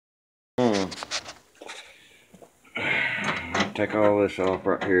Take all this off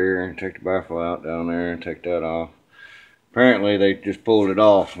right here and take the baffle out down there and take that off. Apparently they just pulled it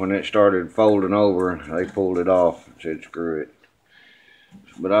off when it started folding over. They pulled it off and said screw it.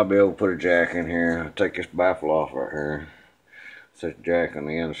 But I'll be able to put a jack in here. I'll take this baffle off right here. Set the jack on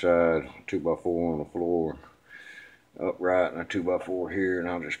the inside, 2x4 on the floor, upright, and a 2x4 here, and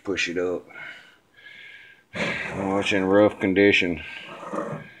I'll just push it up. Oh, it's in rough condition.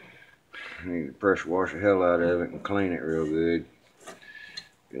 I need to pressure wash the hell out of it and clean it real good.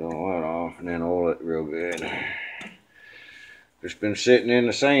 Get all that off and then oil it real good. Just been sitting in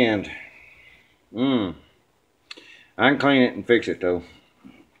the sand. I can clean it and fix it though.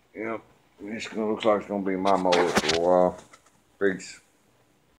 Yep, looks like it's gonna be my motor for a while. Peace.